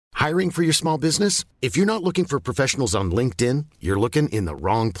Hiring for your small business? If you're not looking for professionals on LinkedIn, you're looking in the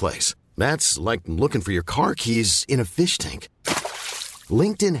wrong place. That's like looking for your car keys in a fish tank.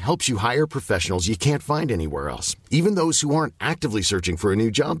 LinkedIn helps you hire professionals you can't find anywhere else, even those who aren't actively searching for a new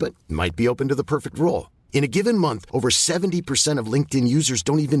job but might be open to the perfect role. In a given month, over 70% of LinkedIn users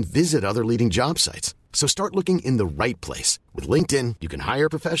don't even visit other leading job sites. So start looking in the right place. With LinkedIn, you can hire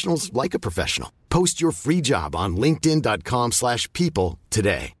professionals like a professional. Post your free job on linkedin.com/people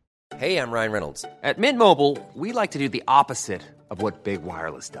today. Hey, I'm Ryan Reynolds. At Mint Mobile, we like to do the opposite of what Big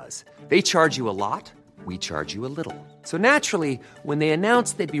Wireless does. They charge you a lot, we charge you a little. So naturally, when they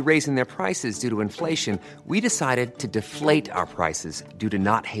announced they'd be raising their prices due to inflation, we decided to deflate our prices due to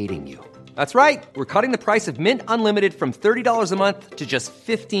not hating you. That's right. We're cutting the price of Mint Unlimited from $30 a month to just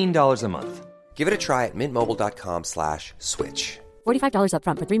 $15 a month. Give it a try at mintmobile.com/switch. $45 up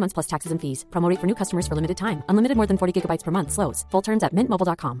front for 3 months plus taxes and fees. Promo rate for new customers for limited time. Unlimited more than 40 gigabytes per month. Slows full terms at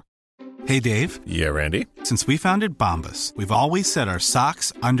mintmobile.com. Hey, Dave. Yeah, Randy. Since we founded Bombas, we've always said our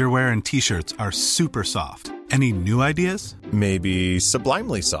socks, underwear, and T-shirts are super soft. Any new ideas? Maybe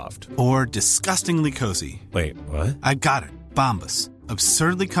sublimely soft. Or disgustingly cozy. Wait, what? I got it. Bombas.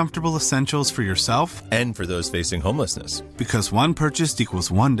 Absurdly comfortable essentials for yourself and for those facing homelessness. Because one purchased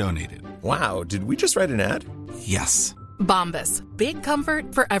equals one donated. Wow, did we just write an ad? Yes. Bombas. Big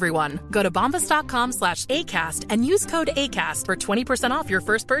comfort for everyone. Go to bombas.com/ACAST and use code ACAST for 20% off your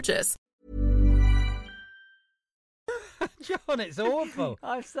first purchase. John, it's awful.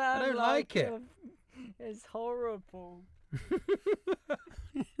 I don't like it. It's horrible.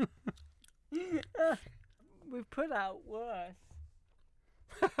 We've put out worse.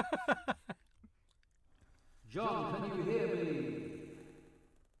 John, can you hear me?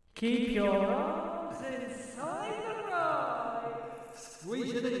 Keep your arms inside the ride.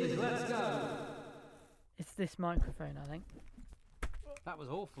 Squeeze your knees, let's go. It's this microphone, I think. That was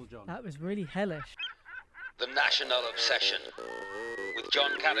awful, John. That was really hellish. The National Obsession with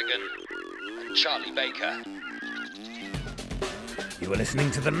John Cadigan and Charlie Baker. You are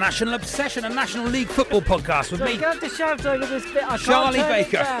listening to the National Obsession, a National League football podcast with So me, you have to shout over this bit. I Charlie can't turn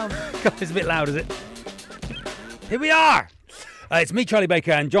Baker. It down. God, it's a bit loud, is it? Here we are. It's me, Charlie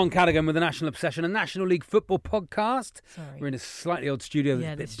Baker, and John Cadigan with the National Obsession, a National League football podcast. Sorry. We're in a slightly odd studio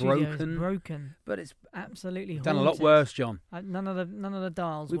that's a bit broken. but it's absolutely done haunted. a lot worse, John. None of the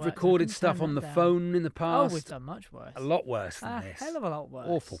dials. We've worked. recorded stuff on the phone in the past. Oh, we've done much worse. A lot worse than this. A hell of a lot worse.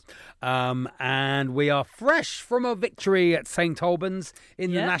 Awful. And we are fresh from a victory at St Albans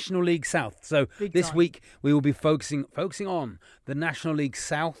in the National League South. So this week we will be focusing on the National League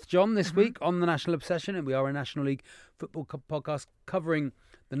South, John, this week on the National Obsession. And we are a National League football podcast covering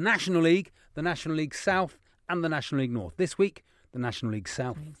the National League South and the National League North. This week, the National League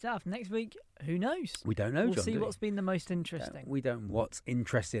South. Next week, who knows? We don't know, John. We'll see what's been the most interesting. We don't what's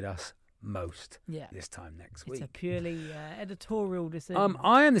interested us most this time next week. It's a purely editorial decision.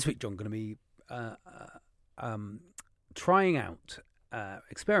 I am this week, John, going to be trying out,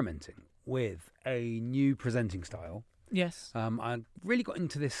 experimenting with a new presenting style. Yes. I really got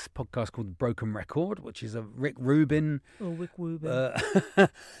into this podcast called Broken Record, which is a Rick Rubin. Rick Rubin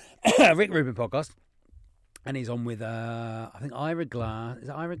podcast. And he's on with, I think, Ira Glass. Is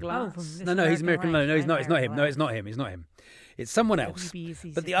it Ira Glass? No, he's American. No, he's not. It's not him. No, it's not him. It's someone else.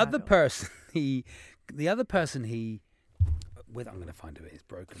 But the other person he with, I'm going to find it. It's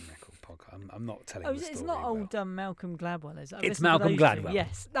Broken Record podcast. I'm not telling the story. It's not old Malcolm Gladwell, is it? It's Malcolm Gladwell.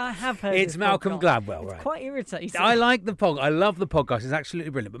 Yes, I have heard. It's Malcolm Gladwell, right? It's quite irritating. I like the podcast. I love the podcast. It's absolutely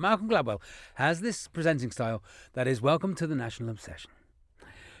brilliant. But Malcolm Gladwell has this presenting style that is welcome to the National Obsession.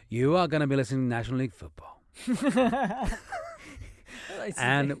 You are going to be listening to National League football.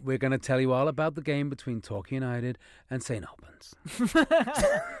 And we're going to tell you all about the game between Torquay United and St Albans.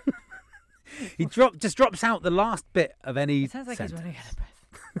 He just drops out the last bit of any It sounds like sentence. he's running out of breath.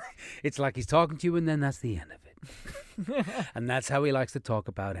 It's like he's talking to you and then that's the end of it. And that's how he likes to talk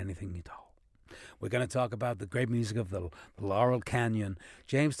about anything at all. We're going to talk about the great music of the Laurel Canyon,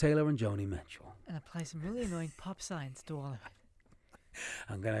 James Taylor and Joni Mitchell. And apply some really annoying pop signs to all of it.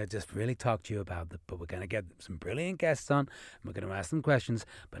 I'm going to just really talk to you about it, but we're going to get some brilliant guests on, and we're going to ask them questions,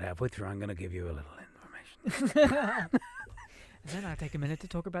 but halfway through I'm going to give you a little information. And then I'll take a minute to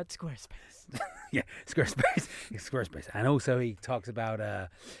talk about Squarespace. Yeah, Squarespace. And also he talks about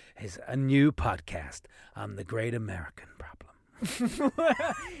a new podcast on the Great American Problem.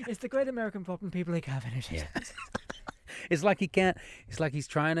 It's the Great American Problem people like have energy. Yeah. It's like he's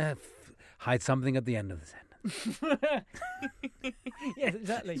trying to hide something at the end of the sentence. Yes,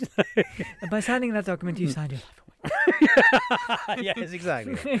 exactly. And by signing that document, you signed your life away. Yes,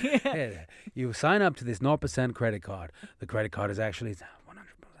 exactly. Yeah. You sign up to this 0% credit card. The credit card is actually 100%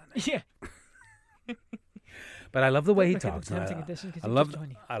 Yeah. But I love the way he Look at talks. the tempting edition 'cause I it love just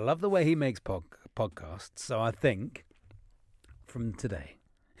joined you. I love the way he makes podcasts. So I think from today,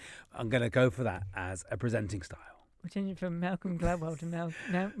 I'm going to go for that as a presenting style. We're changing from Malcolm Gladwell to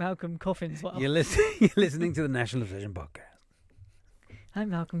Malcolm Coffinswell. You're listening to the National Obsession podcast. I'm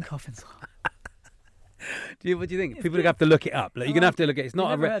Malcolm Coffinswell. What do you think? People are going to have to look it up. Like, you're going to have to look at it. It's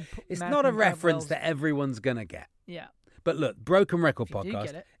not it's not a Malcolm reference Gladwell's- that everyone's going to get. Yeah. But look, Broken Record If you do podcast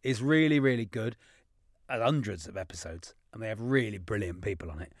get it. is really, really good. Hundreds of episodes, and they have really brilliant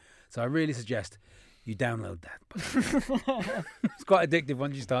people on it. So I really suggest you download that. It's quite addictive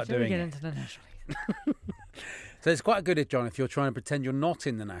once you start Shall we doing get it. into the National League? So it's quite good, John, if you're trying to pretend you're not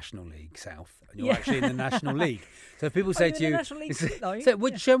in the National League South and you're actually in the National League. So if people say you to in you, the National League South, are you?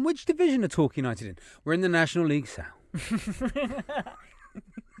 so which division are Torquay United in? We're in the National League South.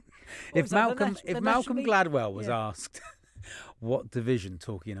 If was that, the Malcolm National League? Gladwell was Yeah. asked what division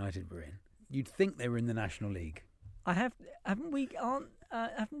Torquay United were in, you'd think they were in the National League. Haven't we got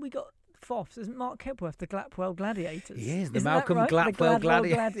FOFs? Isn't Mark Kepworth the Gladwell Gladiators? He is, the Isn't that Malcolm right? Gladwell the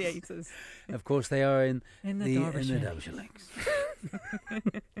Gladiators. Gladiators. Of course, they are in the Derbyshire Leagues.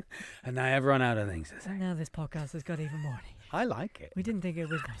 And now everyone out of things to So say. now this podcast has got even more niche. I like it. We didn't think it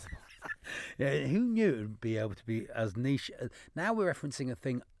was possible. Yeah, who knew it would be able to be as niche? Now we're referencing a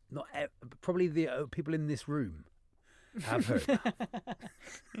thing. Probably the people in this room have heard. That.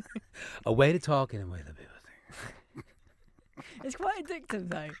 A way to talk in a way that people think. It's quite addictive,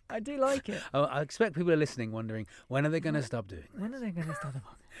 though. I do like it. Oh, I expect people are listening, wondering when are they going to stop doing this? When are they going to start the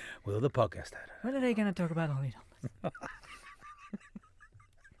podcast? Will the podcast start? When are they going to talk about Ollie Thomas?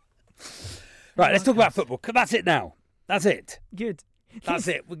 Right, let's talk about football. That's it now. That's it. Good. That's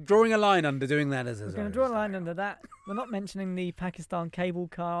it. We're drawing a line under doing that as a. We're going to draw a line under that. We're not mentioning the Pakistan cable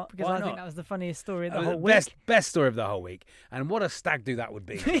car because Why I think not? that was the funniest story of the whole week. Best story of the whole week. And what a stag do that would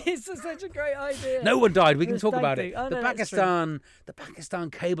be. It's such a great idea. No one died. We can The talk stag about do. it. Oh, The no, that's true. Pakistan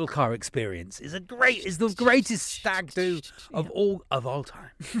cable car experience is the greatest stag do of all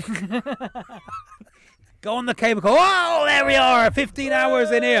time. Go on the cable car. Oh, there we are. 15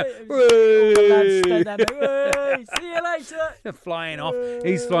 hours in here. All the lads stand down there. Hey, see you later. They're flying off.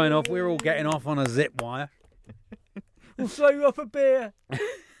 He's flying off. We're all getting off on a zip wire. We'll throw you up a beer.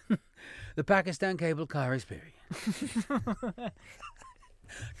 The Pakistan cable car experience.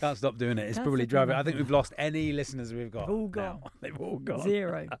 Can't stop doing it. It's Can't probably stop driving. doing I think we've lost any listeners we've got. They've all gone. now. They've all gone.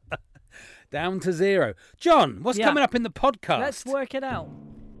 0. Down to 0. John, what's Yeah. coming up in the podcast? Let's work it out.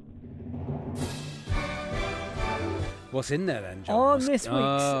 What's in there then, John? On What's- this week's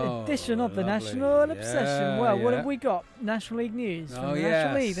Oh, edition of the lovely. National Obsession. Well, what Yeah. have we got? National League news from Oh, the National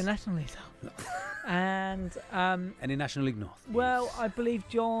yes. League, the National League. And Any National League North? well, I believe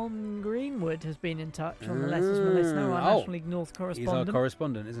John Greenwood has been in touch on the Letters from the Listener, our Oh. National League North He's correspondent. our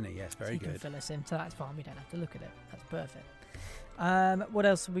correspondent, isn't he? Yes, So very he can good. fill us in, so that's fine. We don't have to look at it. That's perfect. What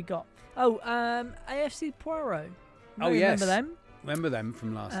else have we got? Oh, AFC Poirot. Oh, You yes. remember them? Remember them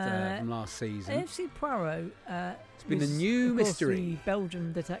from last season? AFC Poirot. It's been a was, new of course, mystery. The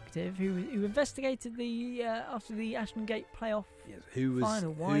Belgian detective who investigated the after the Ashton Gate playoff Yes, who was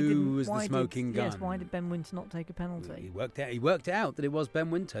final. the smoking gun? Yes, why did Ben Winter not take a penalty? He worked out that it was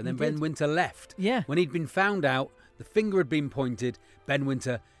Ben Winter. And then Ben did. Winter left. Yeah. When he'd been found out, the finger had been pointed. Ben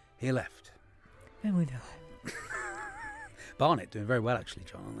Winter, he left. Ben Winter. Barnet doing very well actually,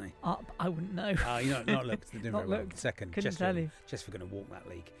 John, aren't they? I wouldn't know. Not looked. They're doing Not very well. looked. Second. Couldn't just tell for, you. Just for going to walk that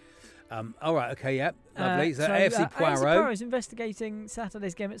league. All right. Okay. Yeah. Lovely. So, so, AFC AFC Poirot. Poirot is investigating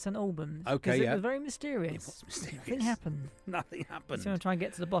Saturday's game at St Albans. Okay, 'cause yeah. It was very mysterious. It was mysterious. Nothing happened. Nothing So happened. I'm going to try and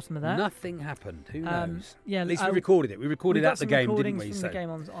get to the bottom of that. Nothing happened. Who knows? yeah, At least we recorded it. We recorded We've got at the some game, didn't recordings we? from So the game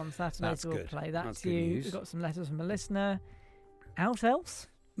on Saturday, That's so we'll good. play that That's to good you. news. We've got some letters from a listener. Out else?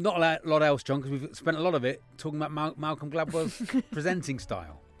 not a lot else, John, because we've spent a lot of it talking about Malcolm Gladwell's presenting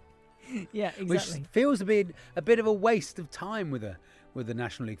style. Yeah, exactly. Which feels to be a bit of a waste of time with the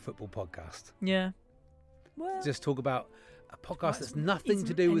National League Football podcast. Yeah. Well, Just talk about a podcast that's nothing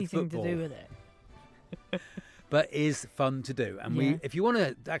to do with anything football, to do with it. but is fun to do. And Yeah. if you want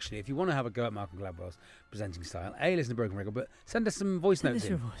to have a go at Malcolm Gladwell's presenting style, listen to Broken Record, but send us some voice notes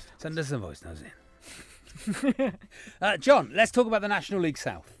in. Send us some voice notes in. John, let's talk about the National League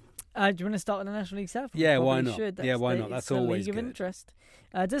South. Do you want to start with the National League South? Yeah, We why probably not? should. Yeah, why not? It's That's the always League of good. Interest.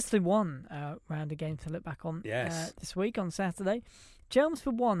 Just the one round of games to look back on Yes. this week on Saturday.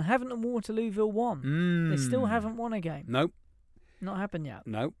 Chelmsford won, Havant and Waterlooville won. They still haven't won a game. Nope. Not happened yet.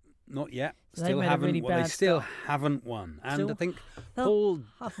 Nope. Not yet. So they Still made a haven't. really Well, they bad still start. haven't won. And Still I think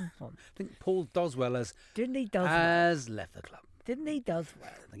haven't won. Paul Doswell has Didn't he does well? left the club. Didn't he does well?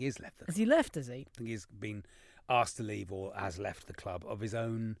 I think he's left the Has club. he left, has he? I think he's been asked to leave or has left the club of his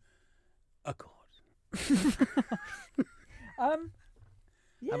own accord.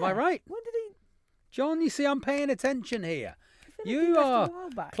 Yeah. Am I right? When did he? John, you see, I'm paying attention here. I feel like he You left a are while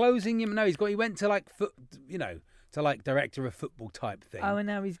back. closing him. No, he went to like to like director of football type thing. Oh, and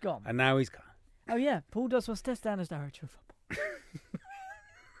now he's gone. And now he's gone. Oh yeah, Paul Doss was stepped down as director of football.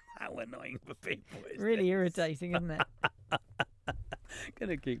 How annoying for people. Really irritating, isn't it?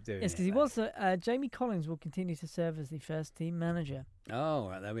 Gonna keep doing Yes, it. because he was. Jamie Collins will continue to serve as the first team manager. Oh,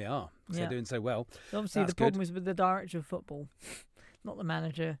 right, there we are. So they're doing so well. So obviously, That's the problem good. was with the director of football, not the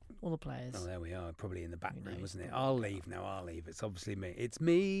manager or the players. Oh, there we are. Probably in the back room, wasn't it? I'll leave now. I'll leave. It's obviously me. It's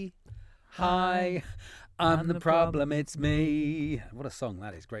me. Hi, I'm the problem. It's me. What a song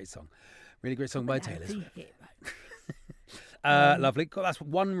that is. Great song. Really great song by Taylor Swift. Lovely. Cool, that's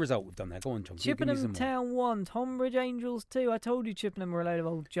one result we've done there. Go on, John. Chippenham Town 1, Tonbridge Angels 2. I told you Chippenham were a load of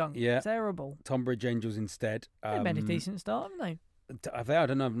old junk. Yeah. Terrible. Tonbridge Angels instead. They made a decent start, haven't they? Have they? I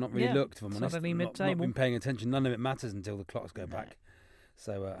don't know. I've not really looked, if I'm honest. Solidly Not mid-table. been paying attention. None of it matters until the clocks go back.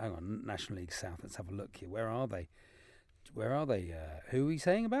 So, hang on. National League South. Let's have a look here. Where are they? Who are we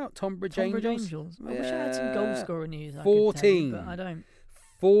saying about? Tonbridge Angels? I wish I had some goal scorer news. 14. But I don't.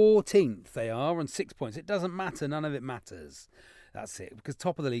 14th they are on 6 points. It doesn't matter. None of it matters. That's it. Because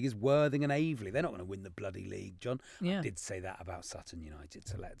top of the league is Worthing and Aveley. They're not going to win the bloody league, John. Yeah. I did say that about Sutton United,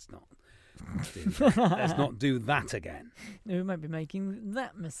 so let's not do that again. No, we might be making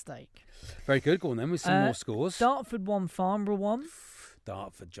that mistake. Very good. Go on then with some more scores. Dartford 1, Farnborough 1.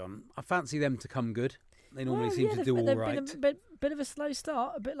 Dartford, John. I fancy them to come good. They normally seem to do all they've right. been a bit of a slow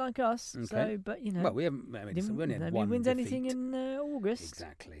start, a bit like us. Okay. So, but you know, Well, we haven't. I mean, we only had nobody one wins defeat. anything in August.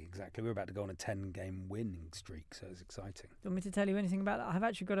 Exactly. We're about to go on a 10-game winning streak, so it's exciting. Do you want me to tell you anything about that? I've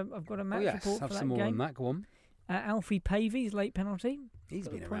actually got a match report have for some that more game. on that. Go on. Alfie Pavey's late penalty. He's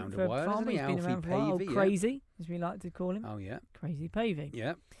been Point around for a while, hasn't Farnborough. he? He's been Alfie around for a while. Pavey, yeah. Crazy, as we like to call him. Oh yeah. Crazy Pavey.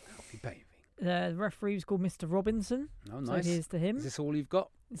 Yeah. Alfie Pavey. The referee was called Mr. Robinson. Oh, nice. So here's to him. Is this all you've got?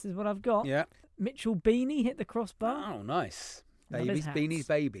 This is what I've got. Yeah. Mitchell Beanie hit the crossbar. Oh, nice. Love his Babies, hats. beanies,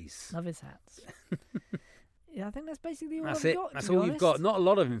 babies. Love his hats. Yeah, I think that's basically all That's I've it. got. That's to be all you've got. honest. Not a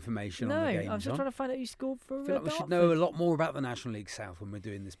lot of information No, on the game, I was just John. trying to find out who scored for I feel like we should Dartford. know a lot more about the National League South when we're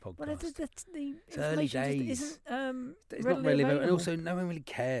doing this podcast. Well, the It's early information days. just isn't It's readily not really, available. and also no one really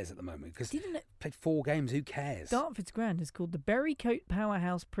cares at the moment because Didn't it? played 4 games. Who cares? Dartford's ground is called the Berrycoat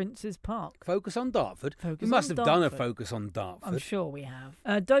Powerhouse Prince's Park. Focus on Dartford. Focus we must on have done a Dartford. focus on Dartford. I'm sure we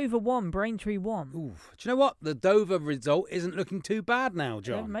have. Dover 1, Braintree 1. Ooh. Do you know what? The Dover result isn't looking too bad now, They've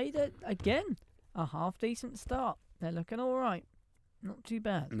John. made it again a half decent start. They're looking all right. Not too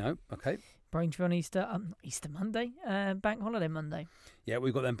bad. No, okay. Braintree on Easter Monday, Bank Holiday Monday. Yeah,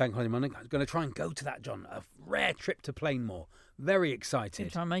 we've got them Bank Holiday Monday. I'm going to try and go to that, John. A rare trip to Plainmoor. Very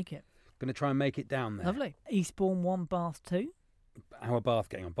excited. Try and make it. Going to try and make it down there. Lovely. Eastbourne 1, Bath 2. How are Bath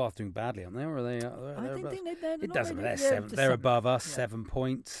getting on? Bath doing badly, aren't they? Or are they? I think they're It not doesn't really, matter. They're above us. Yeah. 7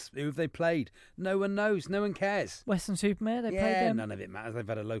 points. Who have they played? No one knows. No one cares. Western Supermare, they played Yeah, them. none of it matters. They've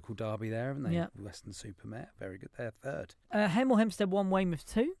had a local derby there, haven't they? Yeah. Western Supermare. Very good. They're third. Hemel Hempstead 1, Weymouth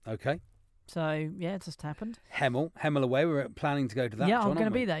 2. Okay. So, yeah, it just happened. Hemel away. We're planning to go to that. Yeah, John, I'm going to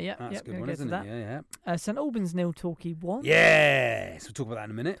aren't we? be there. Yeah, That's a good one, go isn't to it? that. Yeah. St Albans 0, Torquay 1. Yes. We'll talk about that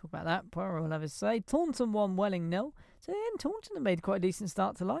in a minute. Talk about that. Poirot will have his say. Taunton 1, Welling 0. So, yeah, Taunton have made quite a decent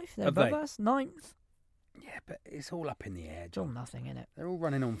start to life. They're Have above they? us, 9th. Yeah, but it's all up in the air, It's all John. nothing, innit? They're all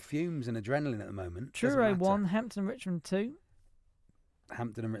running on fumes and adrenaline at the moment. Doesn't Truro matter. 1, Hampton and Richmond 2.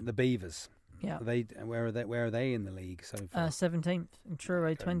 Hampton and the Beavers. Yeah. Where are they in the league so far? 17th. And Truro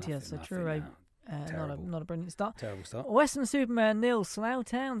Okay, 20th. So, nothing Truro, now. Terrible. not a brilliant start. Terrible start. Western Supermare 0, Slough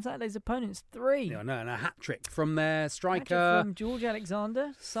Town, Saturday's opponents 3. Yeah, no, and a hat trick from their striker Hat-trick from George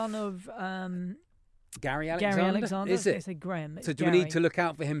Alexander, son of Gary Alexander. Gary Alexander. Is I was gonna it? say Graham. So It's do we Gary. need to look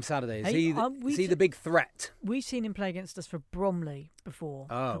out for him Saturday? Is Hey, he the big threat? We've seen him play against us for Bromley before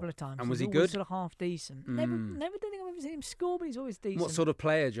a couple of times. And was He's he always good? sort of half decent. Never don't think I've ever seen him score, but he's always decent. What sort of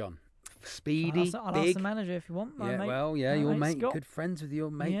player, John? Speedy, I'll big. ask the manager if you want. My mate. Your mate mate, Scott. good friends with your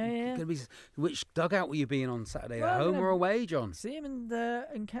mate. Yeah. Which dugout will you be in on Saturday? Well, At I'm home gonna or away, John? See him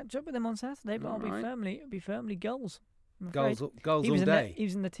and catch up with him on Saturday, but All right. it'll be firmly goals. I'm afraid. Goals he was all day. he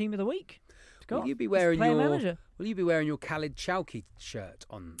was in the team of the week. Scott. Will you be He's wearing player your manager. Will you be wearing your Khalid Chowki shirt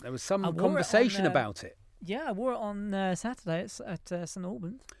on? There was some I wore it conversation on, about it. Yeah, I wore it on Saturday at St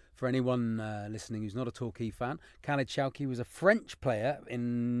Albans. For anyone listening who's not a Torquay fan, Khalid Chowki was a French player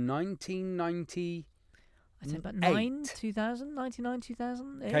in 1990. I'd say about 99,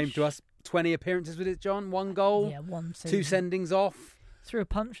 2000. Came to us, 20 appearances with it, John. 1 goal, Yeah, 1 2 season. sendings off. Threw a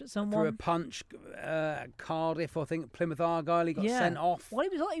punch at someone. Threw a punch, Cardiff, I think, Plymouth Argyle. He got sent off. Well,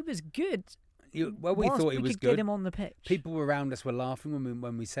 he was good. We whilst thought he was could good. Get him on the pitch. People around us were laughing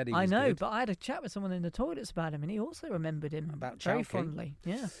when we said he was I know, good. but I had a chat with someone in the toilets about him, and he also remembered him About very Chalky. fondly.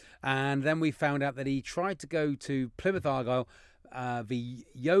 Yeah. And then we found out that he tried to go to Plymouth Argyle v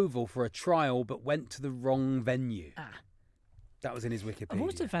Yeovil for a trial, but went to the wrong venue. That was in his Wikipedia. I've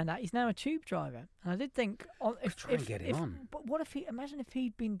also found out he's now a tube driver, and I did think, try and get him on. But what if imagine if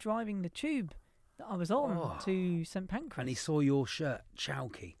he'd been driving the tube that I was on to St Pancras, and he saw your shirt,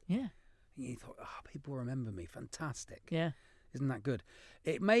 Chalky. Yeah. And he thought, people remember me. Fantastic. Yeah. Isn't that good?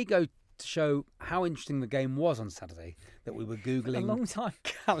 It may go to show how interesting the game was on Saturday that we were Googling a long time.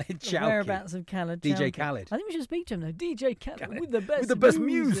 Khaled The Chalky. whereabouts of Khaled DJ Chalky. Khaled. I think we should speak to him though. DJ Khaled with the best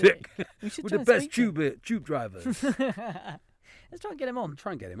music. We should with try the best and speak to him. tube drivers. Let's try and get him on.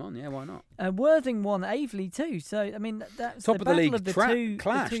 Try and get him on, yeah, why not? Worthing won, Aveley too. So, I mean, that's Top the of the battle league of the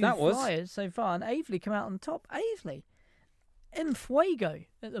clash, the two that was. Flyers so far. And Aveley come out on top. Aveley. En fuego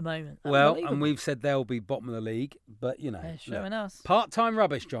at the moment. Well, and we've said they'll be bottom of the league, but, you know. They're showing us. Part-time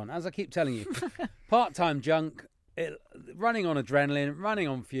rubbish, John, as I keep telling you. Part-time junk, running on adrenaline, running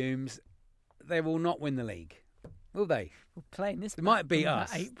on fumes. They will not win the league, will they? We're playing this. They might beat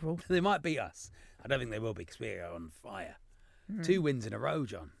us. April. They might beat us. I don't think they will be because we are on fire. 2 wins in a row,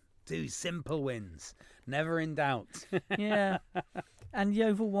 John. 2 simple wins. Never in doubt. Yeah. And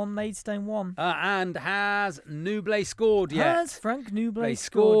Yeovil won, Maidstone won. And has Nouble scored yet? Has Frank Nouble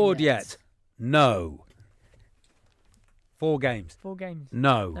scored yet? No. 4 games. 4 games.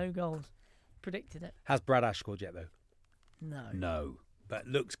 No. No goals. Predicted it. Has Brad Ash scored yet, though? No. No. But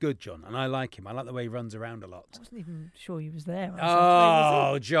looks good, John. And I like him. I like the way he runs around a lot. I wasn't even sure he was there.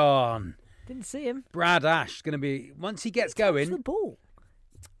 Oh, John. Didn't see him. Brad Ash is going to be, once he gets going. The ball.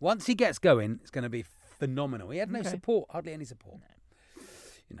 Once he gets going, it's going to be phenomenal. He had no support, hardly any support. No.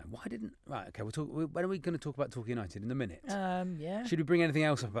 You know, why didn't... Right, okay, when are we going to talk about Talk United? In a minute? Yeah. Should we bring anything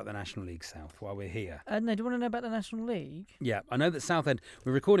else up about the National League South while we're here? No, do you want to know about the National League? Yeah, I know that Southend...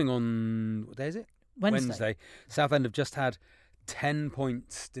 We're recording on... What day is it? Wednesday. Southend have just had 10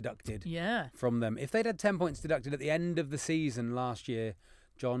 points deducted from them. If they'd had 10 points deducted at the end of the season last year,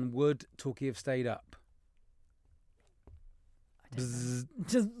 John, would Torquay have stayed up? Just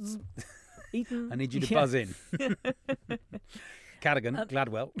Eaton. I need you to buzz in. Carrigan,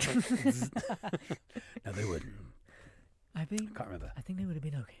 Gladwell. No, they wouldn't. I can't remember. I think they would have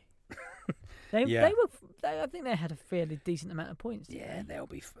been okay. They were. I think they had a fairly decent amount of points. Yeah,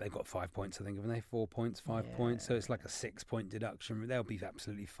 they've got 5 points. I think, haven't they? 4 points, 5 points. So it's like a 6-point deduction. They'll be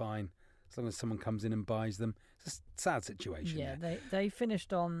absolutely fine as long as someone comes in and buys them. It's a sad situation. Yeah, they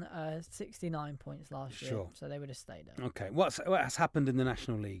finished on 69 points last year, so they would have stayed up. Okay, what has happened in the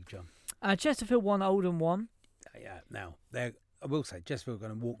National League, John? Chesterfield won, Oldham won. Yeah, now I will say Chesterfield are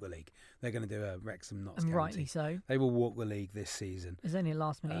going to walk the league. They're going to do a Wrexham Notts And County. rightly so. They will walk the league this season. It was only a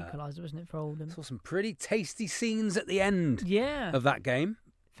last-minute equaliser, wasn't it, for Oldham? Saw some pretty tasty scenes at the end of that game.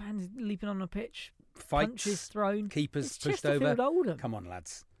 Fans leaping on the pitch, Fights, punches thrown. Keepers pushed Chesterfield over. Oldham. Come on,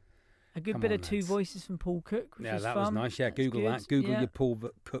 lads. A good bit of two voices from Paul Cook, which was that fun. was nice. Yeah, That's Google good. that. Google your Paul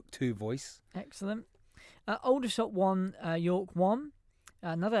Cook 2 voice. Excellent. Aldershot won, York won.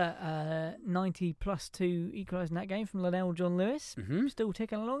 Another 90+2 equaliser in that game from Linnell John Lewis. Mm-hmm. Still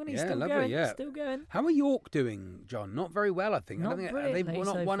ticking along, and he's lovely, going. Yeah. Still going. How are York doing, John? Not very well, I think. Not they've brilliantly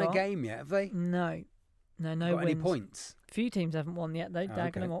not so won far. a game yet, have they? No Got wins. any points? A few teams haven't won yet, though.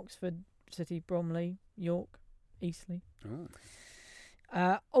 Dagenham, okay. Oxford, City, Bromley, York, Eastleigh. Oh.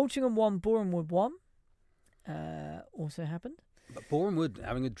 Altrincham won, Borehamwood won. Also happened. But Borehamwood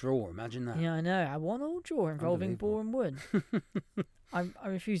having a draw, imagine that. Yeah, I know. I won all draw involving Borehamwood. I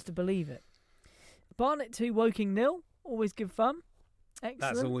refuse to believe it. Barnet 2, Woking 0. Always good fun. Excellent.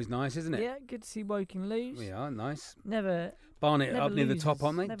 That's always nice, isn't it? Yeah, good to see Woking lose. Yeah, nice. never Barnet up near the top,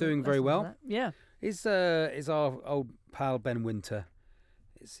 aren't they? Never Doing very lessons well. that. Yeah. Is our old pal Ben Winter,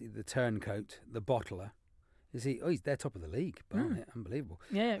 is he the turncoat, the bottler? Is he? Oh, they're top of the league. Barnet, unbelievable.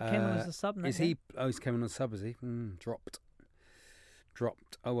 Yeah, came on as a sub. Is he? Oh, he's coming on sub, is he? Dropped.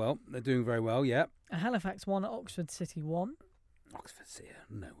 Oh well, they're doing very well. Yeah. Halifax won, Oxford City won. Oxford City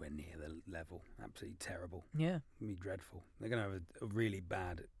are nowhere near the level. Absolutely terrible. Yeah. It'll be dreadful. They're going to have a really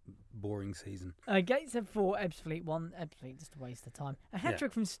bad, boring season. Gateshead 4, Ebbsfleet 1. Ebbsfleet, just a waste of time. A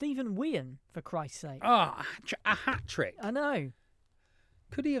hat-trick from Stephen Whelan, for Christ's sake. Oh, a hat-trick. I know.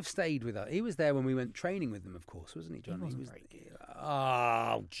 Could he have stayed with us? He was there when we went training with them, of course, wasn't he, John? He wasn't very good.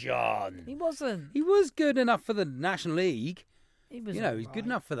 Oh, John. He wasn't. He was good enough for the National League. He was he's good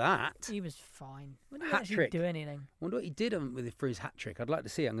enough for that. He was fine. When did he Hat actually trick. do anything? Wonder what he did for his hat trick. I'd like to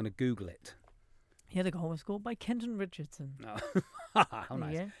see it. I'm going to Google it. Yeah, the goal was scored by Kenton Richardson. Oh. How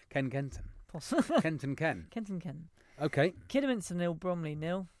nice. Yeah. Ken Kenton. Possible. Kenton Ken. Kenton Ken. Okay. Kidderminster 0, Bromley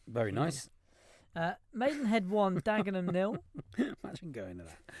 0. Very nice. Maidenhead 1, Dagenham 0. Imagine going to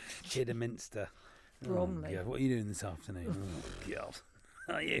that. Kidderminster. Bromley. Oh, what are you doing this afternoon? Oh, God.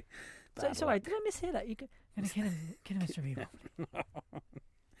 Are you? Sorry, did I mishear that? You're going to Kidderminster v Bromley.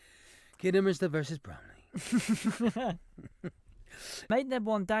 Kidderminster versus Bromley. Maidenhead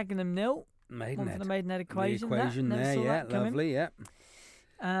 1, Dagenham 0. Maidenhead. One for the Maidenhead equation. The equation there, yeah, lovely, yeah.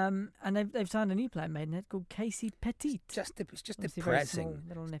 And they've signed a new player, Maidenhead, called Casey Petit. It's just Obviously depressing. Very small,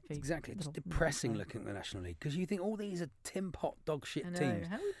 little nippy. Exactly, it's little depressing nippy. looking at the National League because you think all these are tin pot dog shit I know. teams.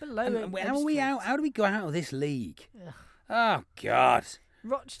 How are we below And how are we out? How do we go out of this league? Ugh. Oh God!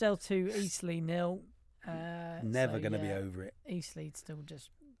 Rochdale 2, Eastleigh 0. Never going to be over it. Eastleigh still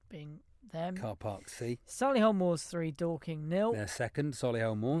just being them. Car Park C. Solihull Moors 3, Dorking 0. They're second.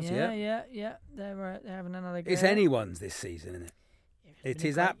 Solihull Moors. Yeah. They're having another go. It's anyone's this season, isn't it? It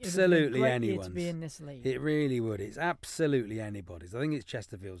is absolutely anyone's. To be in this league. It really would. It's absolutely anybody's. I think it's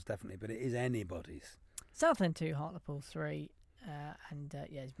Chesterfield's definitely, but it is anybody's. Southend 2, Hartlepool 3, and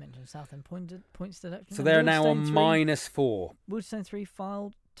as mentioned, Southend points deduction. So they're now on -4. -4. 3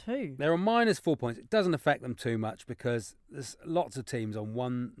 filed 2. They're on -4 points. It doesn't affect them too much because there's lots of teams on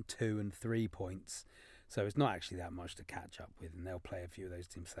 1, 2, and 3 points. So it's not actually that much to catch up with, and they'll play a few of those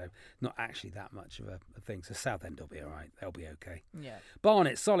teams. So not actually that much of a thing. So Southend will be all right. They'll be okay. Yeah.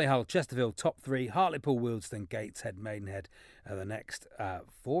 Barnet, Solihull, Chesterfield, top 3. Hartlepool, Wealdstone, Gateshead, Maidenhead are the next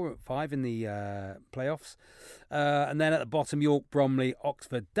 4 or 5 in the playoffs. And then at the bottom, York, Bromley,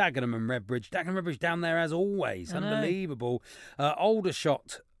 Oxford, Dagenham and Redbridge. Dagenham and Redbridge down there as always. Unbelievable.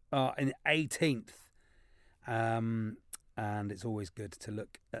 Aldershot in 18th. And it's always good to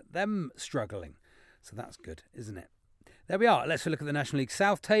look at them struggling. So that's good, isn't it? There we are. Let's look at the National League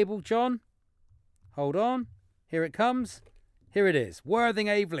South table, John. Hold on. Here it comes. Here it is. Worthing,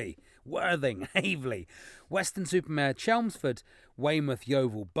 Avely. Weston-super-Mare, Chelmsford, Weymouth,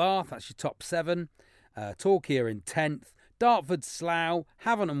 Yeovil, Bath. That's your top 7. Torquay in 10th. Dartford, Slough,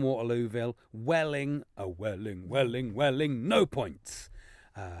 Havant and Waterlooville, Welling. No points.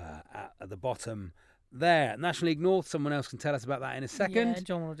 At the bottom there. National League North, someone else can tell us about that in a second. Yeah,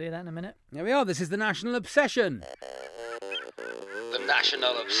 John will do that in a minute. There we are. This is the National Obsession. The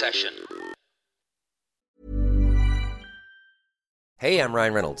National Obsession. Hey, I'm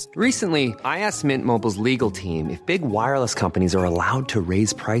Ryan Reynolds. Recently, I asked Mint Mobile's legal team if big wireless companies are allowed to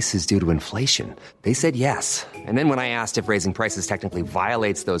raise prices due to inflation. They said yes. And then when I asked if raising prices technically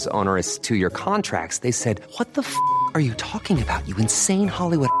violates those onerous 2-year contracts, they said, "What the f*** are you talking about, you insane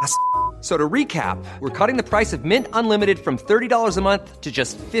Hollywood ass?" So to recap, we're cutting the price of Mint Unlimited from $30 a month to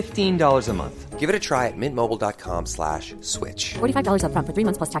just $15 a month. Give it a try at mintmobile.com/switch. $45 up front for 3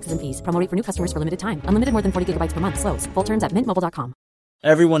 months plus taxes and fees. Promo rate for new customers for limited time. Unlimited more than 40 gigabytes per month. Slows full terms at mintmobile.com.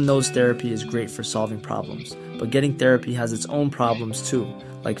 Everyone knows therapy is great for solving problems, but getting therapy has its own problems too,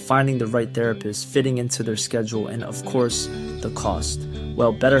 like finding the right therapist, fitting into their schedule, and of course, the cost.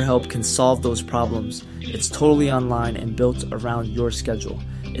 Well, BetterHelp can solve those problems. It's totally online and built around your schedule.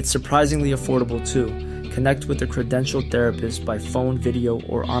 It's surprisingly affordable too. Connect with a credentialed therapist by phone, video,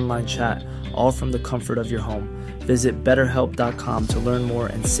 or online chat, all from the comfort of your home. Visit BetterHelp.com to learn more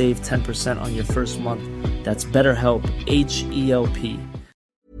and save 10% on your first month. That's BetterHelp, H-E-L-P.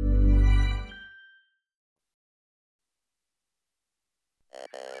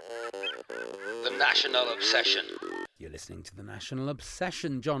 The National Obsession. You're listening to the National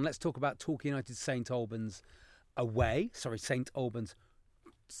Obsession. John, let's talk about Torquay United St Albans St Albans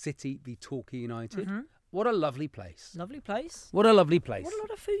City v Torquay United. Mm-hmm. What a lovely place. Lovely place. What a lovely place. What a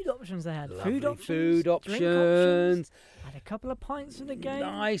lot of food options they had. Lovely Food options. food Drink options. Had a couple of pints for the game.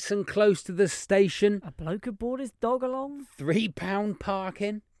 Nice and close to the station. A bloke had brought his dog along. £3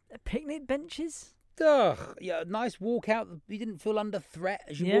 parking. Picnic benches. Ugh, yeah, nice walk out. You didn't feel under threat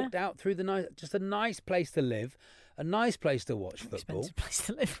as you walked out through the night. Just a nice place to live, a nice place to watch football. Expensive place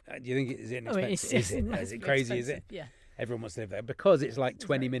to live. Do you think it's inexpensive? Is it crazy? Is it? Yeah. Everyone wants to live there because it's like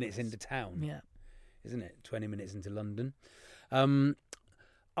 20 minutes into town. Yeah. Isn't it? 20 minutes into London.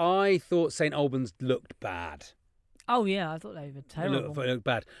 I thought St Albans looked bad. Oh, yeah, I thought they were terrible. It looked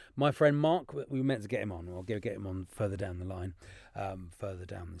bad. My friend Mark, we were meant to get him on. I'll get him on further down the line, further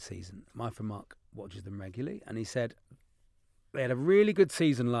down the season. My friend Mark watches them regularly, and he said they had a really good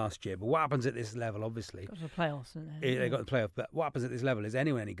season last year, but what happens at this level, obviously... Got to the playoffs, didn't they? They got the playoffs, but what happens at this level is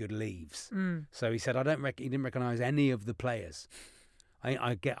anyone any good leaves. Mm. So he said, he didn't recognise any of the players.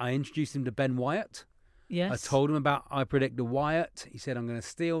 I introduced him to Ben Wyatt. Yes. I told him I predicted Wyatt. He said, I'm going to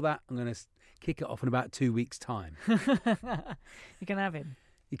steal that. I'm going to kick it off in about 2 weeks' time. You can have him.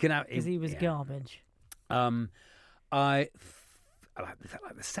 You can have him. Because he was garbage. The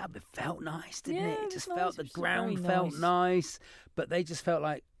sound, it felt nice, didn't Yeah, it? It just nice. felt, the It was ground very felt nice, but they just felt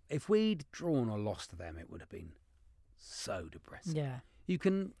like if we'd drawn or lost to them, it would have been so depressing. Yeah. You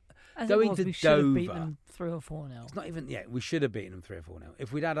can As go it was, into we should have beaten Dover. them 3 or 4-0. It's not even. Yeah, we should have beaten them 3 or 4-0.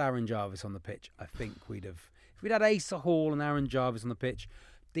 If we'd had Aaron Jarvis on the pitch, I think we'd have. If we'd had Asa Hall and Aaron Jarvis on the pitch,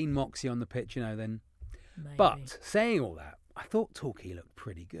 Dean Moxey on the pitch, then. Maybe. But saying all that, I thought Torquay looked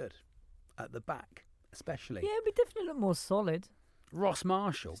pretty good at the back, especially. Yeah, we definitely look more solid. Ross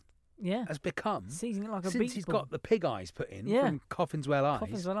Marshall has become, seizing it like a since beach he's ball. got the pig eyes put in Yeah. from Coffinswell Eyes.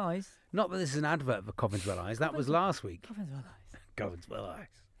 Coffinswell Eyes. Not that this is an advert for Coffinswell Eyes. That was last week. Coffinswell Eyes. Coffinswell Eyes.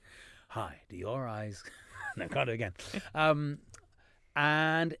 Hi, do your eyes? No, can't do it again.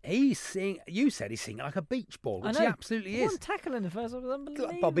 And he's seeing. You said he's seeing it like a beach ball, which he absolutely is. One tackle in the first one was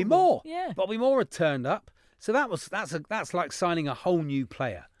unbelievable. Bobby Moore. Yeah. Bobby Moore had turned up. So that's like signing a whole new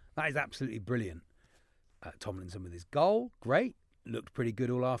player. That is absolutely brilliant. Tomlinson with his goal, great. Looked pretty good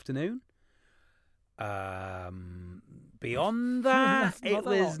all afternoon. Beyond that, it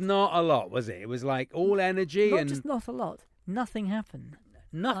was not a lot, was it? It was like all energy Not just not a lot. Nothing happened.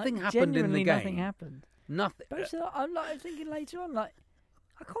 Nothing happened in the game. Nothing happened. Nothing. But actually, I'm thinking later on, I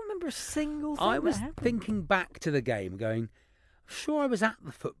can't remember a single thing I was that happened. thinking back to the game, going, I'm sure I was at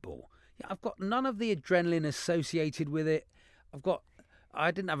the football. Yeah, I've got none of the adrenaline associated with it.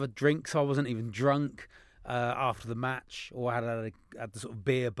 I didn't have a drink, so I wasn't even drunk after the match, or had the sort of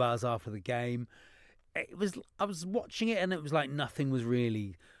beer buzz after the game. I was watching it, and it was like nothing was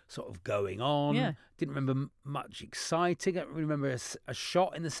really sort of going on. Yeah. Didn't remember much exciting. I remember a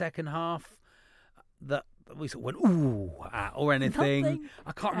shot in the second half that we sort of went ooh at or anything. Nothing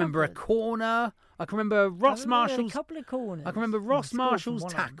I can't remember a corner. I can remember Ross Marshall's a couple of corners. I can remember Ross Marshall's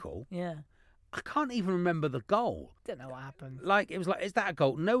tackle. Yeah. I can't even remember the goal. Don't know what happened. Like, it was like, is that a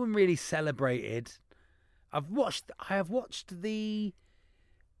goal? No one really celebrated. I have watched the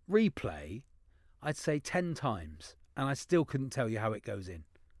replay, I'd say 10 times, and I still couldn't tell you how it goes in.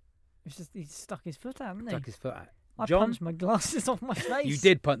 It's just he stuck his foot out, didn't he? Stuck his foot out. I John, punched my glasses off my face. you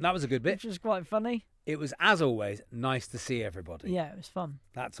did punch. That was a good bit. Which was quite funny. It was, as always, nice to see everybody. Yeah, it was fun.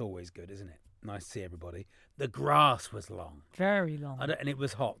 That's always good, isn't it? Nice to see everybody. The grass was long. Very long. And it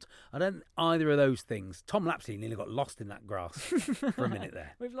was hot. I don't either of those things. Tom Lapsley nearly got lost in that grass for a minute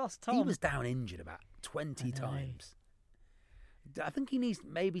there. We've lost Tom. He was down injured about 20 times. I think he needs to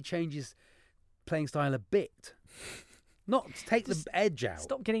maybe change his playing style a bit. Not to take the edge out.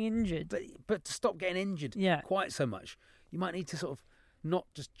 Stop getting injured. But to stop getting injured quite so much. You might need to sort of not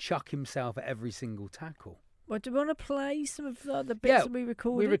just chuck himself at every single tackle. Well, do we want to play some of the bits that we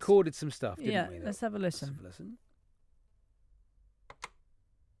recorded? We recorded some stuff, didn't we? Let's have a listen.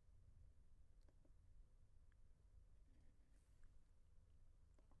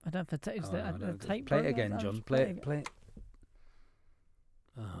 I don't know if the tape. Play it again, John. Play it.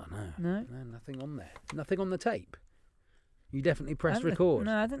 Oh, no. No, nothing on there. Nothing on the tape. You definitely pressed record.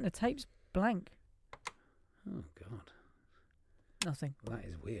 No, I think the tape's blank. Oh, God. Nothing. Well, that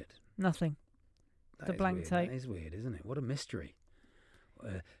is weird. Nothing. The blank tape. That is weird, isn't it? What a mystery.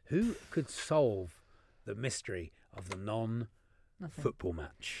 Who could solve the mystery of the non-football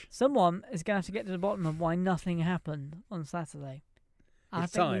match? Someone is going to have to get to the bottom of why nothing happened on Saturday. I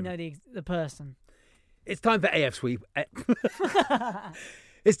think we know the person. It's time for AFC.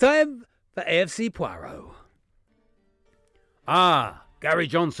 It's time for AFC Poirot. Gary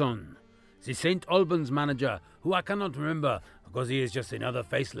Johnson, the St. Albans manager, who I cannot remember because he is just another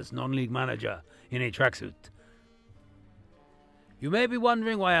faceless non-league manager in a tracksuit. You may be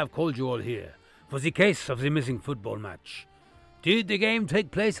wondering why I've called you all here for the case of the missing football match. Did the game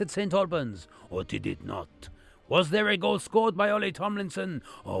take place at St. Albans, or did it not? Was there a goal scored by Ole Tomlinson,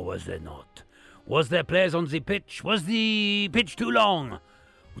 or was there not? Was there players on the pitch? Was the pitch too long?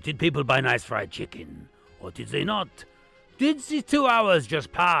 Did people buy nice fried chicken, or did they not? Did the 2 hours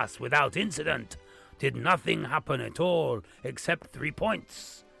just pass without incident? Did nothing happen at all except 3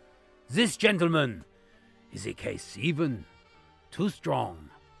 points? This, gentlemen, is a case even too strong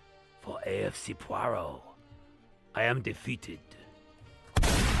for AFC Poirot. I am defeated.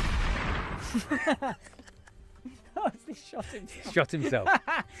 He shot himself. Shot himself.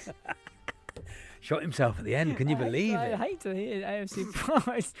 Shot himself at the end. Can you believe it? I hate to hear AFC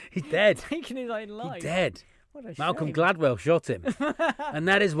Poirot. He's dead. Taking his own life. He's dead. What a Malcolm shame. Gladwell shot him. And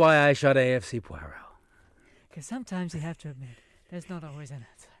that is why I shot AFC Poirot. Because sometimes you have to admit, there's not always an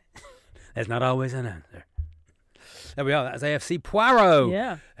answer. There's not always an answer. There we are. That's AFC Poirot.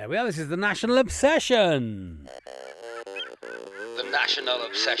 Yeah. There we are. This is the National Obsession. The National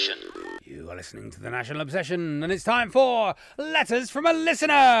Obsession. You are listening to the National Obsession, and it's time for Letters from a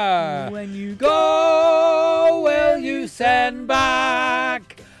Listener. When you go, will you send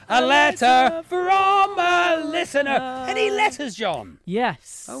back A letter from a listener. Any letters, John?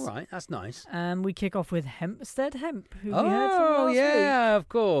 Yes. Oh, right. That's nice. And we kick off with Hempstead Hemp, who we heard from last week. Of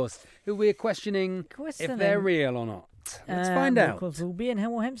course. Who we're questioning if they're real or not. Let's find out. Of course, we'll be in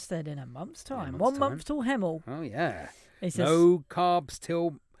Hemel Hempstead in a month's time. 1 month till Hemel. Oh, yeah. He says, no carbs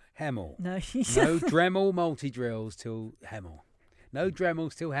till Hemel. No, no Dremel multi-drills till Hemel. No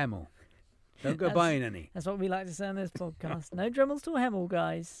Dremels till Hemel. Don't go buying any. That's what we like to say on this podcast. No Dremels till Hemel,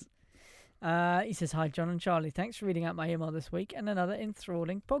 guys. He says, hi, John and Charlie. Thanks for reading out my email this week and another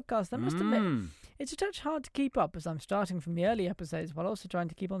enthralling podcast. I must admit, it's a touch hard to keep up as I'm starting from the early episodes while also trying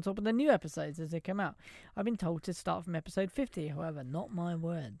to keep on top of the new episodes as they come out. I've been told to start from episode 50, however, not my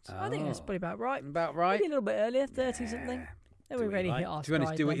words. I think that's probably about right. About right. Maybe a little bit earlier, 30-something. Then we really hit our stride. To be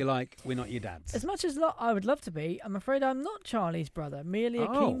honest, do what you like. We're not your dads. As much as I would love to be, I'm afraid I'm not Charlie's brother, merely a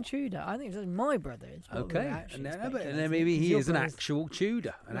keen Tudor. I think it's my brother. Okay. And then maybe he is an actual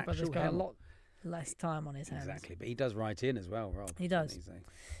Tudor. An actual got a lot less time on his hands. Exactly, but he does write in as well, Rob. He does.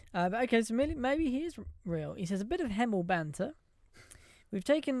 But okay, so maybe he is real. He says, a bit of Hemel banter. We've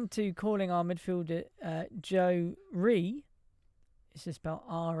taken to calling our midfielder Joe Ree. It's just spelled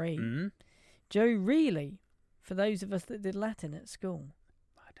R-E. Joe Reilly, for those of us that did Latin at school.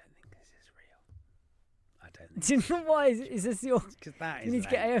 I don't think this is real. I don't think. Do you know why? Is this your... Because that is You need to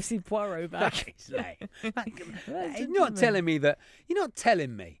get AFC Poirot back. That is lame. You're not telling me that... You're not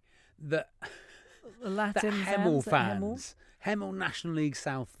telling me that... Latin fans, Hemel National League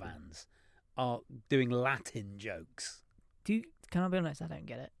South fans are doing Latin jokes. Can I be honest? I don't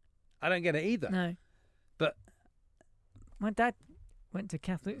get it. I don't get it either. No. But my dad went to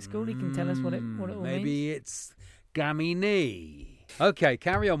Catholic school. He can tell us what it all means. Maybe it's Gamini. Okay,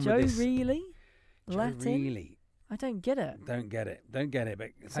 carry on with this. Joe Reilly? Latin? Reilly. I don't get it. Don't get it. But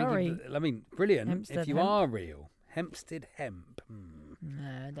sorry. I mean, brilliant. Hempstead if you Hemp. Are real. Hempstead Hemp.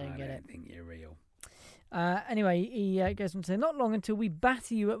 No, I don't get it. I don't think you're real. Anyway, he goes on to say, not long until we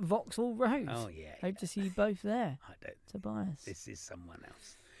batter you at Vauxhall Road. Oh, yeah. Hope to see you both there. I don't. Tobias. This is someone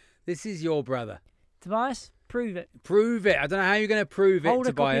else. This is your brother. Tobias, prove it. Prove it. I don't know how you're going to prove Hold it,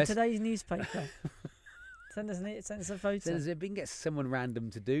 a copy of Tobias. today's newspaper. Send us a photo. If we can get someone random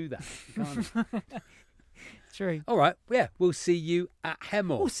to do that. True. All right. Yeah, we'll see you at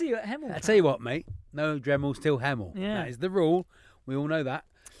Hemel. We'll see you at Hemel. I tell you what, mate. No Dremels till Hemel. Yeah. That is the rule. We all know that.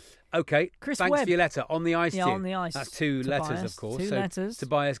 Okay. Chris Thanks Webb. for your letter. On the ice, Yeah, too. on the ice. That's two Tobias, letters, of course. Two letters.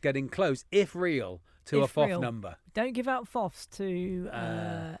 Tobias getting close, if real, to If a FOF real. number. Don't give out FOFs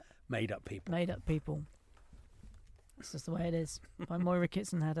to Made-up people. Made-up people. That's just the way it is. My Moira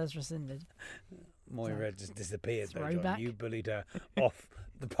Kitson has rescinded. Moira just disappeared, though, John. Throwback. You bullied her off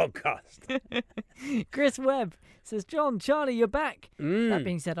the podcast. Chris Webb says, John, Charlie, you're back. That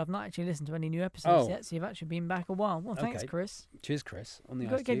being said, I've not actually listened to any new episodes yet, so you've actually been back a while. Well, thanks, Okay. Chris. Cheers, Chris. On the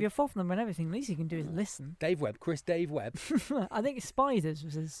You've ice, got to give too. you a FOF number and everything. The least you can do is listen. Dave Webb. Chris Dave Webb. I think Spiders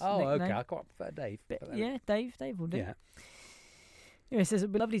was his Oh, nickname. okay. I quite prefer Dave. Yeah, Dave will do. Yeah. Anyway, he says,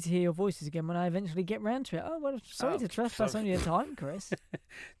 it'd be lovely to hear your voices again when I eventually get round to it. Oh, well, sorry to trespass on your time, Chris.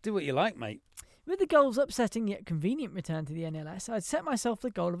 Do what you like, mate. With the goal's upsetting yet convenient return to the NLS, I'd set myself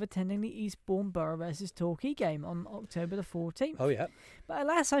the goal of attending the Eastbourne Borough versus Torquay game on October the 14th. Oh, yeah. But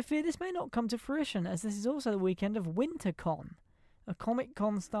alas, I fear this may not come to fruition, as this is also the weekend of WinterCon, a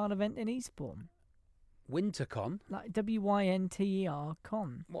Comic-Con style event in Eastbourne. WinterCon? Like WYNTER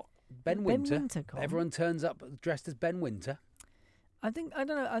con. What? Ben Winter? WinterCon. Everyone turns up dressed as Ben Winter? I don't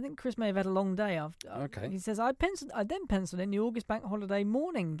know. I think Chris may have had a long day after. Okay. He says, I then penciled in the August bank holiday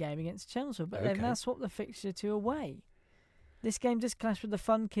morning game against Chelsea, but they've now swapped the fixture to away. This game just clashed with the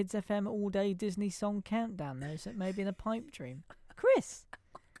Fun Kids FM all-day Disney song countdown, though, so it may be in a pipe dream. Chris,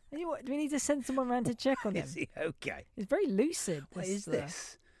 do we need to send someone around to check on him? Is he okay? It's very lucid. What is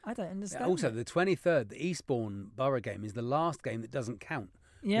this? I don't understand. Also, the 23rd, the Eastbourne Borough game is the last game that doesn't count.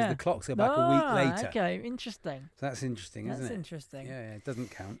 Yeah. Because the clocks go back a week later. Okay, interesting. So that's interesting, isn't it? That's interesting. Yeah, it doesn't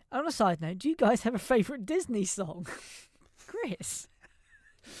count. On a side note, do you guys have a favourite Disney song? Chris?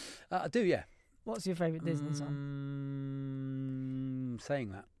 I do, yeah. What's your favourite Disney song?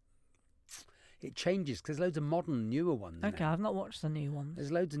 Saying that. It changes because there's loads of modern, newer ones. Okay, now. I've not watched the new ones.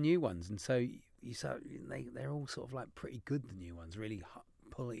 There's loads of new ones, and so they're all sort of like pretty good, the new ones, really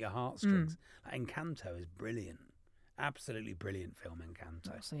pull at your heartstrings. Like Encanto is brilliant. Absolutely brilliant film, Encanto.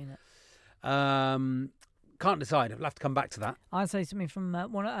 Not seen it. Can't decide. I'll have to come back to that. I'd say something from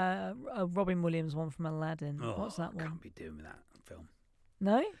Robin Williams one from Aladdin. Oh, What's that one? Can't be doing with that film.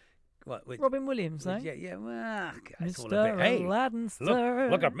 No? What? Which, Robin Williams, though. Yeah. Well, it's all a Mr. bit. Hey, Aladdin, sir.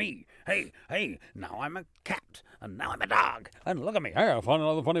 look at me. Hey. Now I'm a cat, and now I'm a dog, and look at me. Hey, I found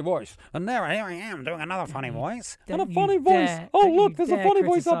another funny voice, and here I am doing another funny voice, and a funny voice. Oh, look, there's a funny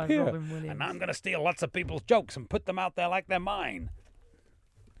voice up here, and now I'm going to steal lots of people's jokes and put them out there like they're mine.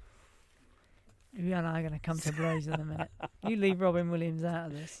 You and I are going to come to blows in a minute. You leave Robin Williams out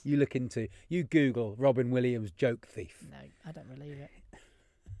of this. You Google Robin Williams joke thief. No, I don't believe it.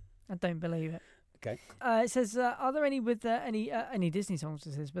 I don't believe it. Okay. It says, are there any with any Disney songs?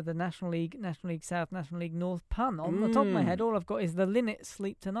 It says with the National League South, National League North pun. On the top of my head, all I've got is the Linnet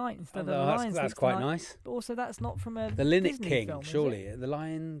Sleep Tonight instead of the Lion. That's quite nice. But also, that's not from a the Linnet Disney King. film, Surely the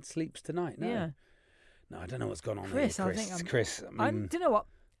Lion sleeps tonight. No. Yeah. No, I don't know what's gone on Chris, there. Chris. I mean, do you know what?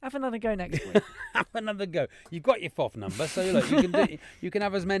 Have another go next week. Have another go. You've got your FOF number, so look, you can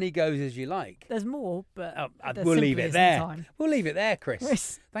have as many goes as you like. There's more, but we'll leave it there. Time. We'll leave it there,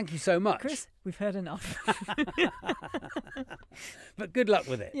 Chris. Thank you so much. Chris, we've heard enough. But good luck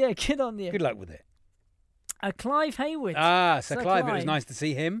with it. Yeah, good on you. Good luck with it. Clive Hayward. Sir Clive. It was nice to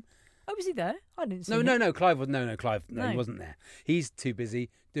see him. Oh, was he there? I didn't see him. No, Clive was Clive. No, he wasn't there. He's too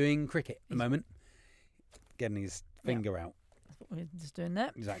busy doing cricket at the moment, getting his finger out. We're just doing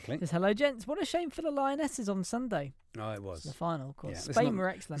that. Exactly. Just hello, gents. What a shame for the Lionesses on Sunday. Oh, it was. It's the final, of course. Yeah, Spain were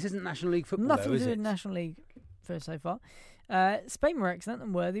excellent. This isn't National League football, Nothing though, is to do it? with National League so far. Spain were excellent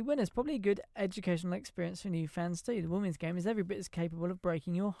and worthy winners. Probably a good educational experience for new fans too. The women's game is every bit as capable of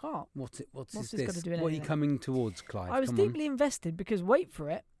breaking your heart. What's this? Got to do with what are you anything? coming towards, Clive? I was deeply invested because, wait for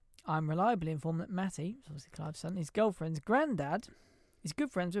it, I'm reliably informed that Matty, obviously Clive's son, his girlfriend's granddad, is good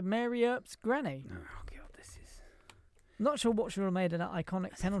friends with Mary Earp's granny. Oh, God, this is... Not sure what should have made an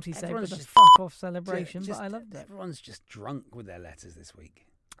iconic penalty save with the just- fuck-off celebration, but I loved it. Everyone's just drunk with their letters this week.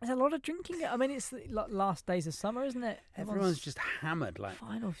 There's a lot of drinking. I mean, it's the last days of summer, isn't it? Everyone's just hammered. Like,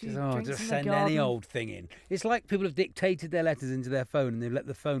 final few just drinks in the send garden. any old thing in. It's like people have dictated their letters into their phone and they've let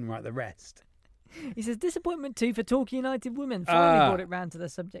the phone write the rest. He says, disappointment too for Torquay United women. Finally brought it round to the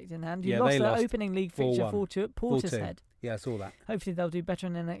subject in hand. You lost their opening league fixture 4-2 at Portishead. Yeah, I saw that. Hopefully they'll do better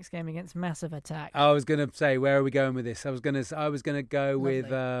in their next game against Massive Attack. I was going to say, where are we going with this? I was going to go with...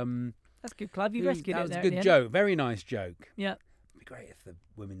 That's good, Clive. You rescued that it was there a at the good end. joke. Very nice joke. Yeah. It'd be great if the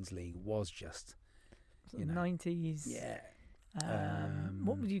Women's League was just... 90s. Yeah.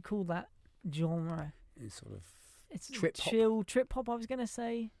 What would you call that genre? It's sort of... It's trip hop. chill, trip hop, I was going to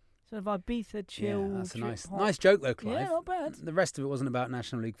say. Sort of Ibiza chill. Yeah, that's a trip-hop. nice joke though, Clive. Yeah, not bad. The rest of it wasn't about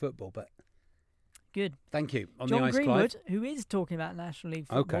National League football, but good. Thank you. On John the ice, Greenwood, Clive. who is talking about National League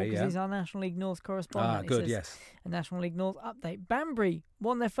football, because he's our National League North correspondent. Good, he says, yes. A National League North update. Banbury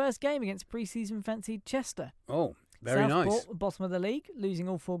won their first game against pre-season fancied Chester. Oh, very nice. Bottom of the league, losing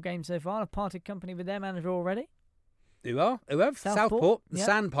all 4 games so far. I've parted company with their manager already. Who have? Southport, the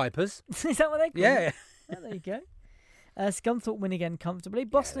Sandpipers. Is that what they call it? Yeah, there you go. Scunthorpe win again comfortably.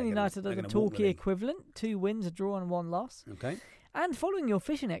 Boston United are the Torquay equivalent. 2 wins, a draw and 1 loss. Okay. And following your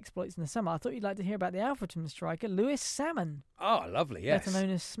fishing exploits in the summer, I thought you'd like to hear about the Alfreton striker, Lewis Salmon. Oh, lovely, yes. Better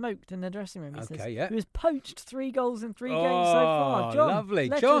known as Smoked in the dressing room, he says. Yeah. Who has poached 3 goals in 3 games so far. John, lovely.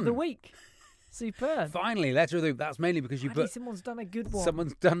 letter John. of the week. Superb. Finally, letter of the week. That's mainly because someone's done a good one.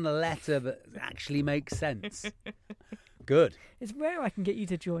 Someone's done a letter that actually makes sense. Good. It's rare I can get you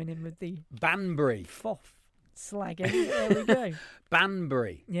to join in with the Banbury. FOF slagging. There we go.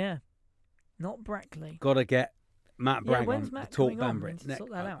 Banbury. Yeah. Not Brackley. Got to get Matt Bragg when's on Matt to talk coming on? Banbury. We need to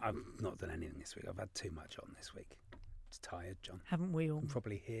sort that out. I've not done anything this week. I've had too much on this week. Just tired, John. Haven't we all? You can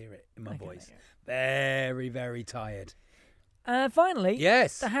probably hear it in my voice. Very, very tired. Finally,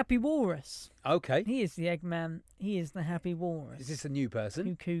 yes, the Happy Walrus. Okay. He is the Eggman. He is the Happy Walrus. Is this a new person?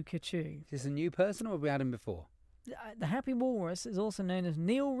 Cuckoo Cachoo. Is this a new person or have we had him before? The Happy Walrus is also known as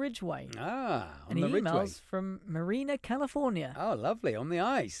Neil Ridgway. On and the he Ridgway. emails from Marina, California. Oh, lovely. On the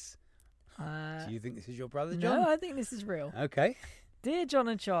ice. Do you think this is your brother, John? No, I think this is real. Okay. Dear John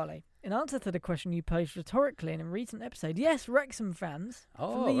and Charlie, in answer to the question you posed rhetorically in a recent episode, yes, Wrexham fans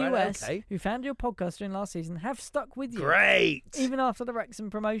from the US who found your podcast during last season have stuck with you. Great! Even after the Wrexham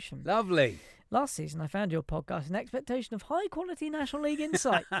promotion. Lovely. Last season, I found your podcast in expectation of high-quality National League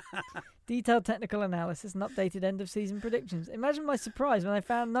insight, detailed technical analysis, and updated end-of-season predictions. Imagine my surprise when I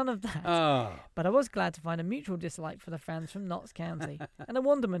found none of that. Oh. But I was glad to find a mutual dislike for the fans from Notts County and a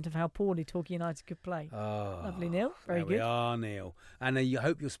wonderment of how poorly Torquay United could play. Oh, lovely, Neil. Very there good. We are, Neil. And I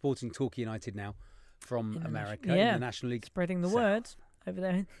hope you're supporting Torquay United now from America in the National League. Spreading the word over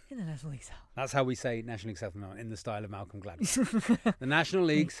there in the National League South. That's how we say National League South in the style of Malcolm Gladwell. The National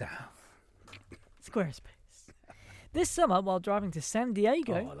League South. Squarespace. This summer, while driving to San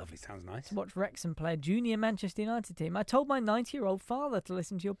Diego... Oh, lovely. Sounds nice. ...to watch Wrexham play a junior Manchester United team, I told my 90-year-old father to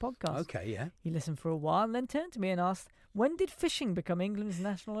listen to your podcast. Okay, yeah. He listened for a while and then turned to me and asked, when did fishing become England's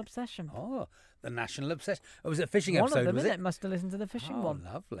national obsession? Oh, the national obsession. Oh, was it a fishing one episode, of them, was isn't it? Must have listened to the fishing one.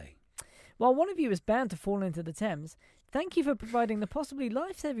 Oh, lovely. While one of you is bound to fall into the Thames, thank you for providing the possibly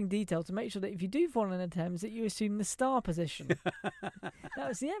life-saving detail to make sure that if you do fall in the Thames, that you assume the star position. That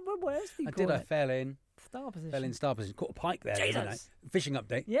was what else do you call it? I fell in. Star position. Fell in star position. Caught a pike there. Jesus. Didn't I? Fishing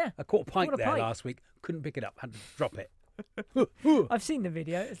update. Yeah. I caught a pike there pike. last week. Couldn't pick it up. Had to drop it. I've seen the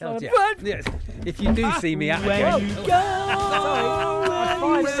video. It's Oh, like, yeah. "What?" Yes. If you do see me at a Well game. done! Sorry, I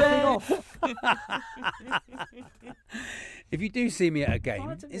fired something off. If you do see me at a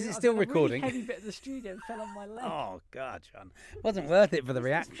game, is it still recording? A really heavy bit of the studio fell on my leg. Oh, God, John. Wasn't worth it for the It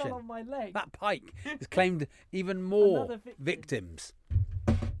reaction. just fell on my leg. That pike has claimed even more Another victims.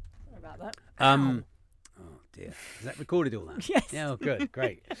 Sorry about that. Oh, dear. Is that recorded all that? Yes. Yeah, oh, good.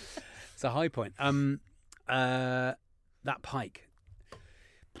 Great. It's a high point. That pike.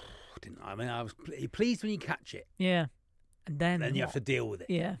 I was pleased when you catch it. Yeah. And then You have to deal with it.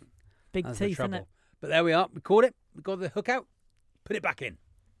 Yeah. Big That's teeth, the isn't trouble. it? But there we are. We caught it. We got the hook out. Put it back in.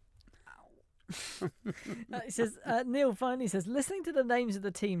 It says Neil finally says, listening to the names of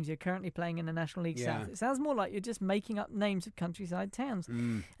the teams you're currently playing in the National League Yeah. South, it sounds more like you're just making up names of countryside towns.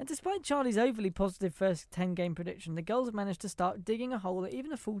 Mm. And despite Charlie's overly positive first 10-game prediction, the Gulls have managed to start digging a hole that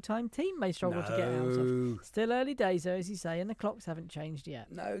even a full-time team may struggle to get out of. No. Still early days, though, as you say, and the clocks haven't changed yet.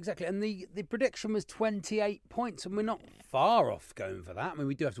 No, exactly. And the prediction was 28 points, and we're not far off going for that. I mean,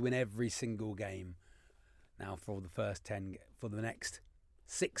 we do have to win every single game now for the first 10, for the next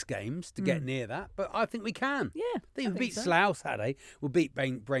 6 games to get near that. But I think we can. Yeah, I think we'll beat so. Slough Saturday. We'll beat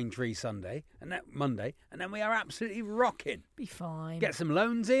Braintree Sunday and that Monday, and then we are absolutely rocking. Be fine. Get some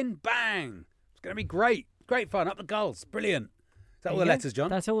loans in, bang! It's going to be great. Great fun. Up the Gulls. Brilliant. Is that There all you the go. letters, John?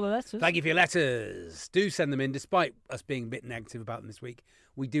 That's all the letters. Thank you for your letters. Do send them in, despite us being a bit negative about them this week.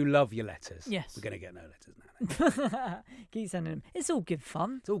 We do love your letters. Yes. We're going to get no letters now. Keep sending them. It's all good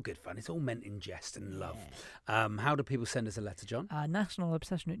fun. It's all good fun. It's all meant in jest and love. How do people send us a letter, John?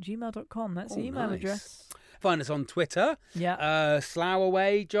 nationalobsession@gmail.com. That's the email nice. address. Find us on Twitter. Yeah. Slough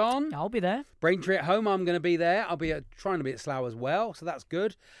away, John. I'll be there. Braintree at home, I'm going to be there. I'll be trying to be at Slough as well, so that's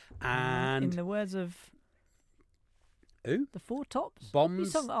good. And in the words of who? The Four Tops. Bombs.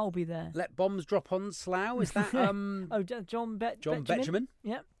 Whose song I'll be there. Let bombs drop on Slough. Is that John Betjeman?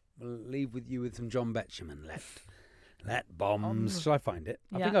 Yep. We'll leave with you with some John Betjeman. Let bombs. Shall I find it?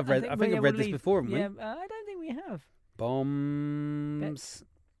 I think I've we'll read this leave. before, haven't we? Yeah, I don't think we have. Bombs.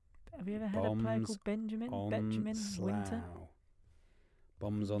 Have you ever had a player called Benjamin? Benjamin Winter?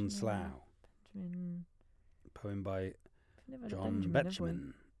 Bombs on Slough. Benjamin. Poem by Never had a John Benjamin, have we?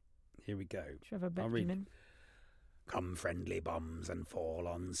 Betjeman. Here we go. Trevor I'll read. Benjamin. Come friendly bombs and fall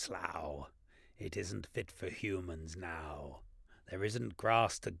on Slough. It isn't fit for humans now. There isn't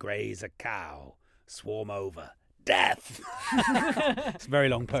grass to graze a cow. Swarm over. Death. It's a very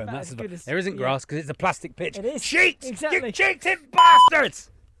long poem. about That's as good as- there isn't grass because it's a plastic pitch. It is. Cheats! Exactly. You cheating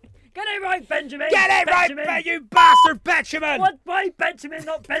bastards! Get it right, Benjamin! Get it Benjamin. right, you bastard, Betjeman! What? Why Benjamin,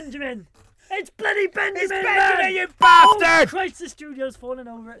 not Benjamin? It's bloody Benjamin! It's man! Benjamin, you bastard! Oh, Christ, the studio's falling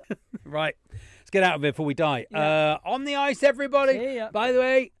over it. Right. Let's get out of here before we die. Yeah. On the ice, everybody. See ya. By the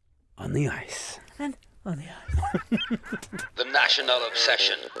way, on the ice. And on the ice. The National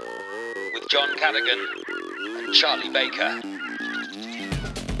Obsession with John Cadigan and Charlie Baker.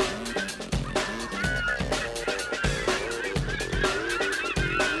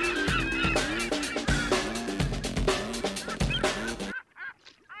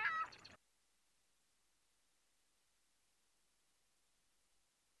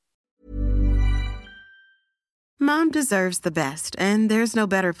 Mom deserves the best, and there's no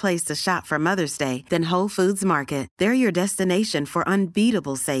better place to shop for Mother's Day than Whole Foods Market. They're your destination for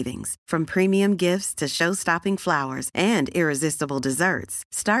unbeatable savings, from premium gifts to show-stopping flowers and irresistible desserts.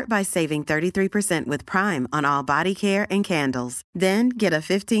 Start by saving 33% with Prime on all body care and candles. Then get a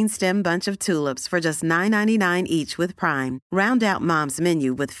 15-stem bunch of tulips for just $9.99 each with Prime. Round out Mom's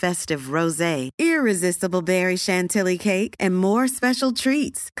menu with festive rosé, irresistible berry chantilly cake, and more special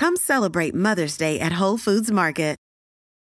treats. Come celebrate Mother's Day at Whole Foods Market.